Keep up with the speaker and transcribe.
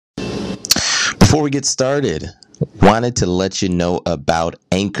Before we get started, wanted to let you know about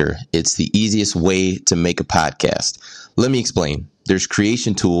Anchor. It's the easiest way to make a podcast. Let me explain. There's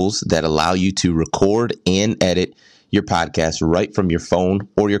creation tools that allow you to record and edit your podcast right from your phone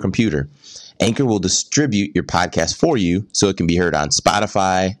or your computer. Anchor will distribute your podcast for you so it can be heard on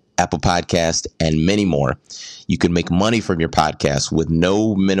Spotify, Apple Podcast, and many more. You can make money from your podcast with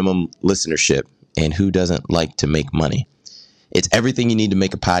no minimum listenership. And who doesn't like to make money? It's everything you need to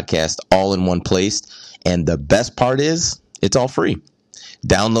make a podcast all in one place. And the best part is it's all free.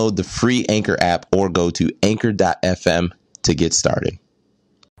 Download the free Anchor app or go to anchor.fm to get started.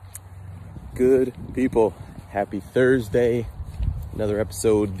 Good people, happy Thursday. Another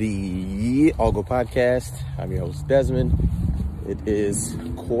episode, the All Go Podcast. I'm your host, Desmond. It is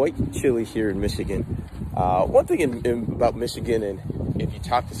quite chilly here in Michigan. One thing about Michigan, and if you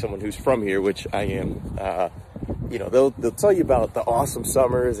talk to someone who's from here, which I am, they'll tell you about the awesome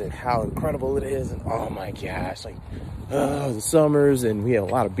summers and how incredible it is. And oh my gosh, the summers, and we have a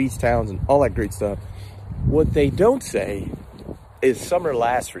lot of beach towns and all that great stuff. What they don't say is summer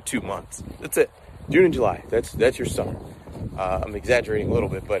lasts for 2 months. That's it. June and July. That's your summer. I'm exaggerating a little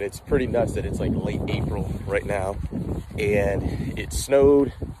bit, but it's pretty nuts that it's like late April right now. And it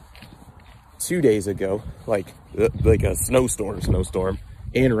snowed 2 days ago, like a snowstorm,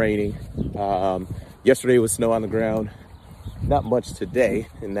 and raining. Yesterday was snow on the ground. Not much today,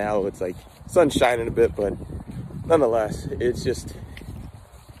 and now it's like sun's shining a bit, but nonetheless, it's just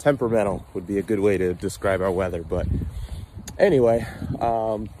temperamental would be a good way to describe our weather. But anyway,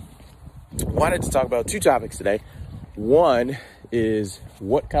 wanted to talk about two topics today. One is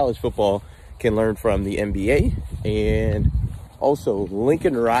what college football can learn from the NBA, and also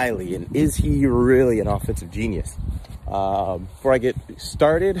Lincoln Riley, and is he really an offensive genius? Before I get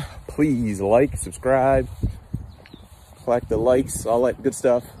started, please like, subscribe, collect the likes, all that good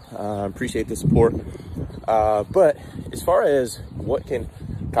stuff. Appreciate the support. But as far as what can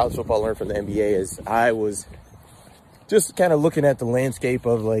college football learn from the NBA, is I was just kind of looking at the landscape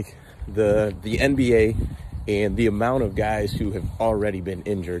of like the NBA and the amount of guys who have already been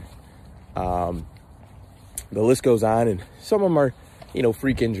injured. The list goes on, and some of them are,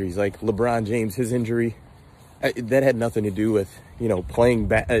 freak injuries, like LeBron James, his injury. That had nothing to do with, playing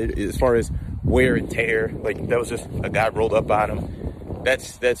back as far as wear and tear. Like, that was just a guy rolled up on him.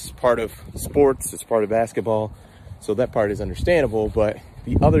 That's part of sports. It's part of basketball. So that part is understandable. But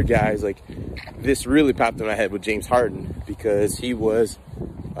the other guys, like, this really popped in my head with James Harden, because he was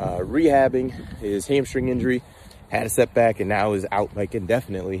rehabbing his hamstring injury, had a setback, and now is out like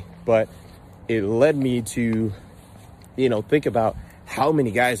indefinitely. But it led me to, think about how many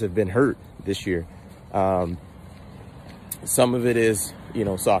guys have been hurt this year. Some of it is,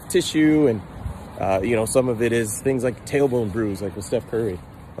 soft tissue, and, some of it is things like tailbone bruise, like with Steph Curry.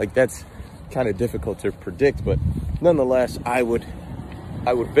 Like, that's kind of difficult to predict, but nonetheless, I would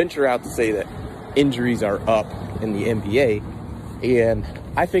venture out to say that injuries are up in the NBA, and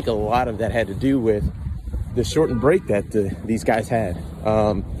I think a lot of that had to do with the shortened break that these guys had.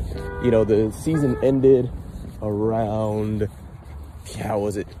 The season ended around,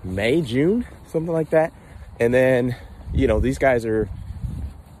 was it May, June, something like that, and then these guys are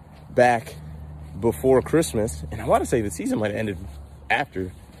back before Christmas, and I want to say the season might have ended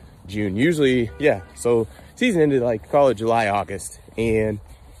after June. Usually, so season ended like, call it July, August, and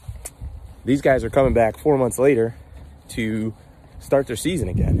these guys are coming back 4 months later to start their season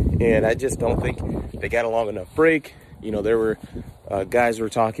again. And I just don't think they got a long enough break. There were guys who were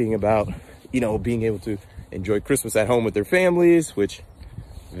talking about, being able to enjoy Christmas at home with their families, which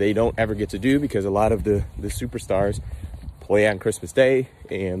they don't ever get to do because a lot of the superstars play on Christmas Day,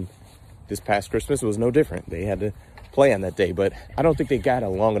 and this past Christmas was no different. They had to play on that day, but I don't think they got a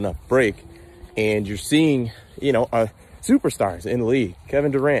long enough break. And you're seeing, superstars in the league.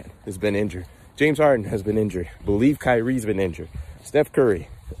 Kevin Durant has been injured. James Harden has been injured. I believe Kyrie's been injured. Steph Curry,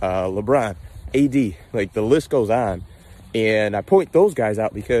 LeBron, AD, like the list goes on. And I point those guys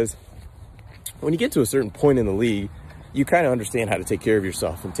out because when you get to a certain point in the league, you kind of understand how to take care of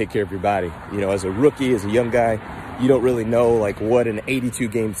yourself and take care of your body. As a rookie, as a young guy, you don't really know like what an 82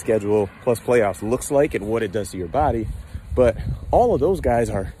 game schedule plus playoffs looks like and what it does to your body. But all of those guys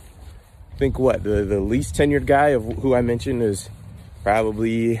are, I think the least tenured guy of who I mentioned is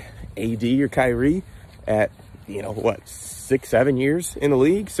probably AD or Kyrie at, 6-7 years in the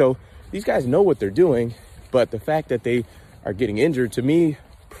league. So these guys know what they're doing, but the fact that they are getting injured, to me,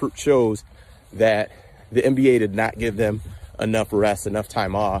 shows that the NBA did not give them enough rest, enough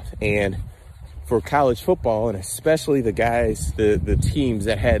time off. And for college football, and especially the guys, the teams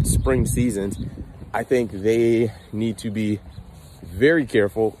that had spring seasons, I think they need to be very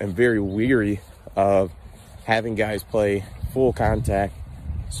careful and very weary of having guys play full contact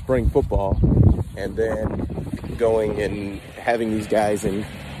spring football and then going and having these guys in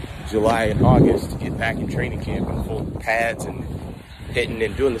July and August get back in training camp in full pads and hitting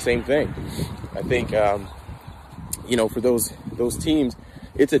and doing the same thing. I think, for those teams,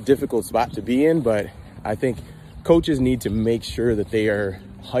 it's a difficult spot to be in, but I think coaches need to make sure that they are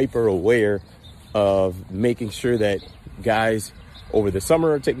hyper aware of making sure that guys over the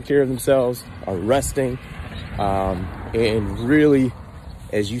summer are taking care of themselves, are resting, and really,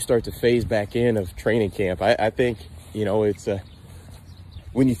 as you start to phase back in of training camp, I think, it's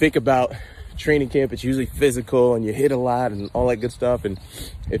when you think about training camp, it's usually physical and you hit a lot and all that good stuff. And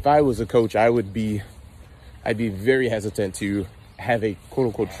if I was a coach, I'd be very hesitant to have a quote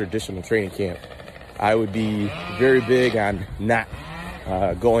unquote traditional training camp. I would be very big on not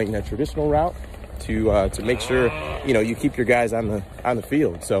going that traditional route to make sure, you keep your guys on the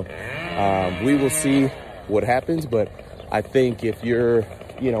field. So we will see what happens, but I think if you're,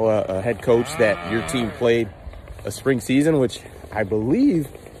 a head coach that your team played a spring season, which I believe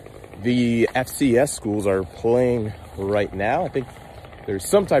the FCS schools are playing right now. I think there's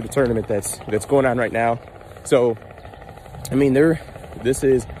some type of tournament that's going on right now. So, this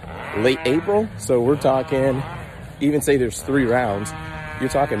is late April, so we're talking, even say there's 3 rounds, you're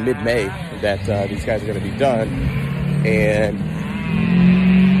talking mid-May that these guys are going to be done, and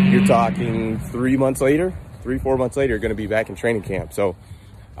you're talking 4 months later, you're going to be back in training camp. So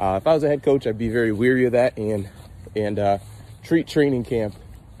if I was a head coach, I'd be very weary of that and treat training camp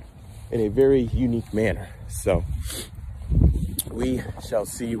in a very unique manner. So we shall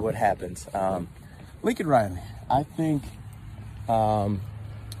see what happens. Lincoln Riley, I think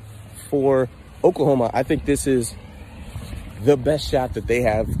for Oklahoma, I think this is the best shot that they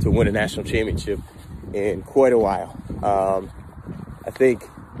have to win a national championship in quite a while. I think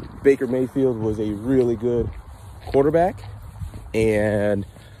Baker Mayfield was a really good quarterback, and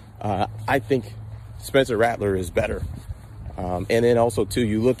I think Spencer Rattler is better. And then also, too,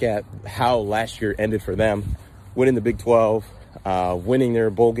 you look at how last year ended for them, winning the Big 12, winning their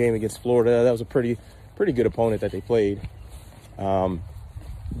bowl game against Florida. That was a pretty good opponent that they played. But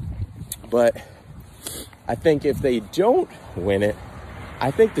I think if they don't win it,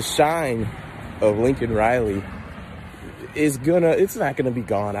 I think the shine of Lincoln Riley it's not gonna be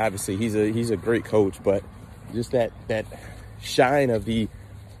gone. Obviously, he's a great coach, but just that shine of the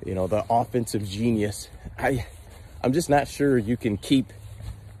offensive genius, I'm just not sure you can keep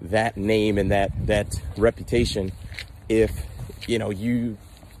that name and that reputation if you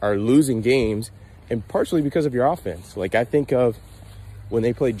are losing games, and partially because of your offense. Like, I think of when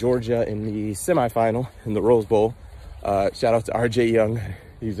they played Georgia in the semifinal in the Rose Bowl. Shout out to RJ Young.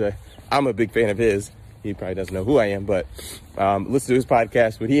 I'm a big fan of his. He probably doesn't know who I am, but listen to his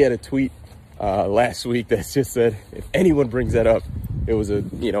podcast. But he had a tweet last week that just said, if anyone brings that up, it was a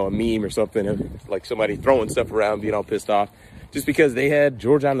meme or something of like somebody throwing stuff around, being all pissed off, just because they had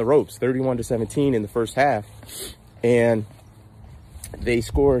Georgia on the ropes, 31-17 in the first half, and they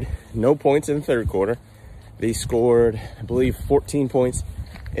scored no points in the third quarter. They scored, I believe, 14 points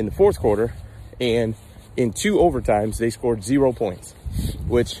in the fourth quarter, and in 2 overtimes they scored 0 points,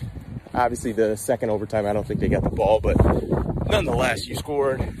 which obviously the second overtime I don't think they got the ball, but nonetheless, you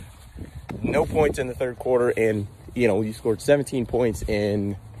scored no points in the third quarter, and you scored 17 points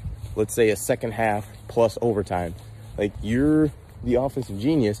in, let's say, a second half plus overtime. Like, you're the offensive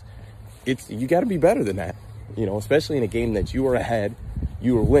genius. You got to be better than that, especially in a game that you were ahead,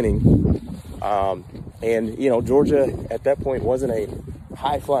 you were winning. And Georgia at that point wasn't a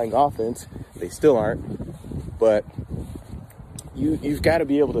high-flying offense. They still aren't, but you've got to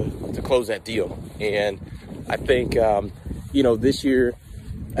be able to close that deal. And I think this year,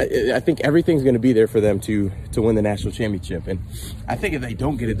 I think everything's going to be there for them to win the national championship. And I think if they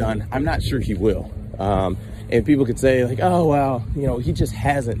don't get it done, I'm not sure he will. And people could say, like, oh, well, he just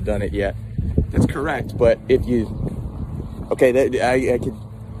hasn't done it yet. That's correct. But if I could,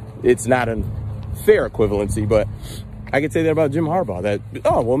 it's not a fair equivalency, but I could say that about Jim Harbaugh, that,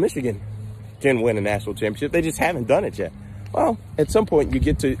 Michigan can win a national championship. They just haven't done it yet. Well, at some point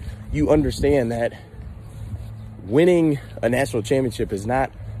you understand that winning a national championship is not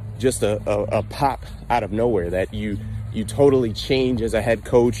just a pop out of nowhere, that you totally change as a head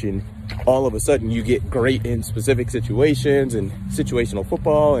coach and all of a sudden you get great in specific situations and situational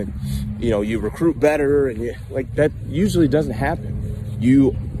football, and you recruit better, and that usually doesn't happen.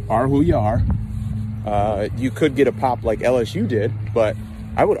 You are who you are. You could get a pop like LSU did, but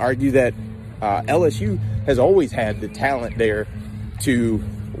I would argue that LSU has always had the talent there to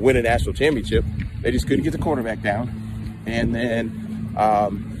win a national championship. They just couldn't get the quarterback down. And then,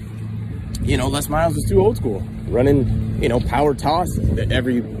 you know, Les Miles is too old school. Running, you know, power toss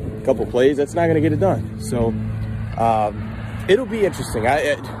every couple plays, that's not going to get it done. So it'll be interesting.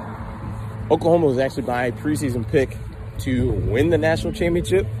 Oklahoma was actually my preseason pick to win the national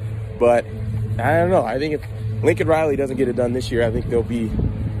championship, but I don't know. I think if Lincoln Riley doesn't get it done this year, I think there'll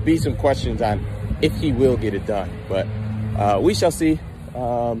be some questions on if he will get it done. But we shall see.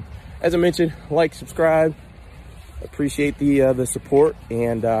 As I mentioned, like, subscribe. Appreciate the support,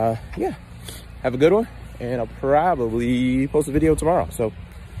 and yeah, have a good one. And I'll probably post a video tomorrow. So,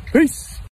 peace.